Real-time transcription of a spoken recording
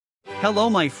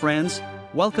Hello my friends,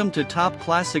 welcome to Top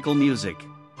Classical Music.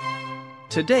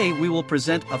 Today we will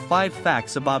present 5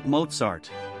 facts about Mozart.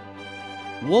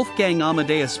 Wolfgang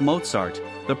Amadeus Mozart,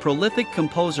 the prolific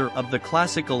composer of the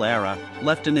classical era,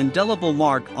 left an indelible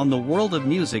mark on the world of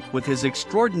music with his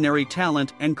extraordinary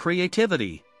talent and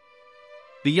creativity.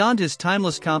 Beyond his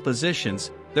timeless compositions,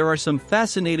 there are some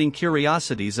fascinating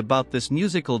curiosities about this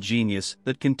musical genius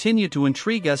that continue to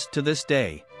intrigue us to this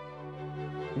day.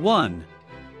 1.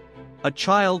 A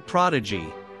child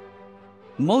prodigy.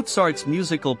 Mozart's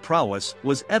musical prowess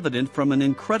was evident from an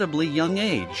incredibly young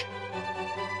age.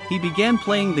 He began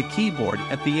playing the keyboard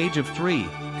at the age of 3,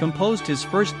 composed his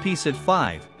first piece at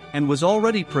 5, and was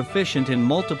already proficient in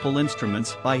multiple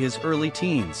instruments by his early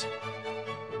teens.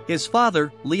 His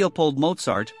father, Leopold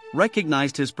Mozart,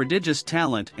 recognized his prodigious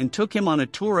talent and took him on a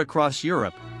tour across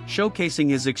Europe,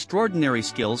 showcasing his extraordinary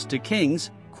skills to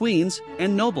kings, queens,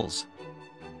 and nobles.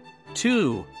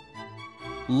 2.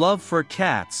 Love for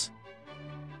cats.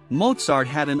 Mozart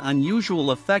had an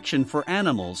unusual affection for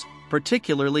animals,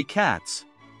 particularly cats.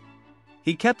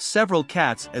 He kept several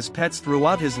cats as pets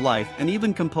throughout his life and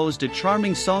even composed a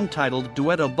charming song titled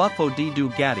Duetto buffo di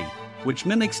gatti, which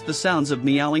mimics the sounds of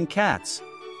meowing cats.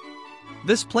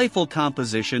 This playful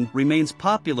composition remains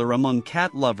popular among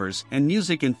cat lovers and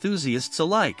music enthusiasts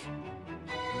alike.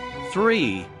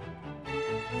 3.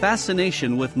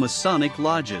 Fascination with Masonic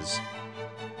lodges.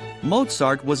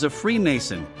 Mozart was a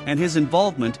Freemason, and his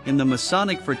involvement in the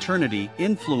Masonic fraternity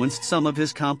influenced some of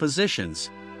his compositions.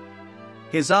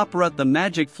 His opera The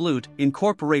Magic Flute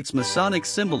incorporates Masonic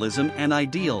symbolism and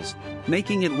ideals,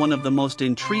 making it one of the most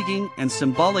intriguing and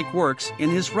symbolic works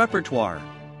in his repertoire.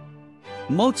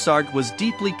 Mozart was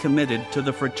deeply committed to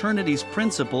the fraternity's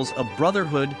principles of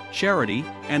brotherhood, charity,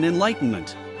 and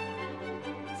enlightenment.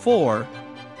 4.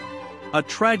 A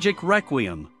tragic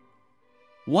requiem.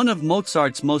 One of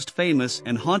Mozart's most famous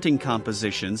and haunting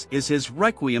compositions is his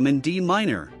Requiem in D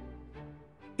minor.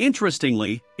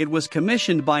 Interestingly, it was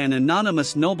commissioned by an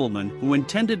anonymous nobleman who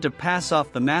intended to pass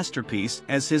off the masterpiece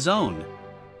as his own.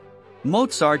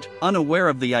 Mozart, unaware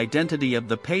of the identity of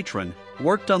the patron,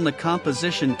 worked on the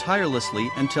composition tirelessly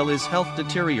until his health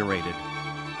deteriorated.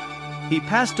 He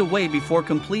passed away before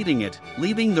completing it,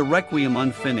 leaving the Requiem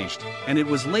unfinished, and it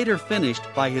was later finished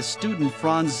by his student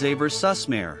Franz Xaver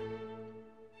Sussmayr.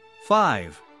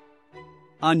 5.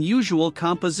 Unusual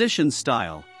composition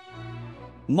style.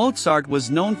 Mozart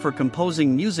was known for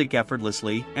composing music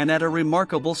effortlessly and at a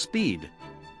remarkable speed.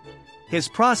 His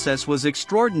process was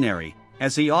extraordinary,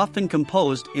 as he often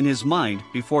composed in his mind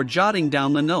before jotting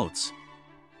down the notes.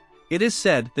 It is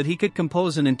said that he could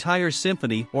compose an entire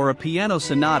symphony or a piano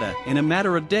sonata in a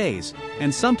matter of days,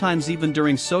 and sometimes even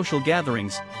during social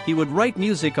gatherings, he would write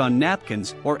music on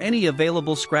napkins or any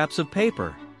available scraps of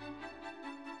paper.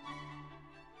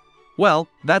 Well,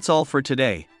 that's all for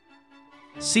today.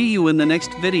 See you in the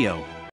next video.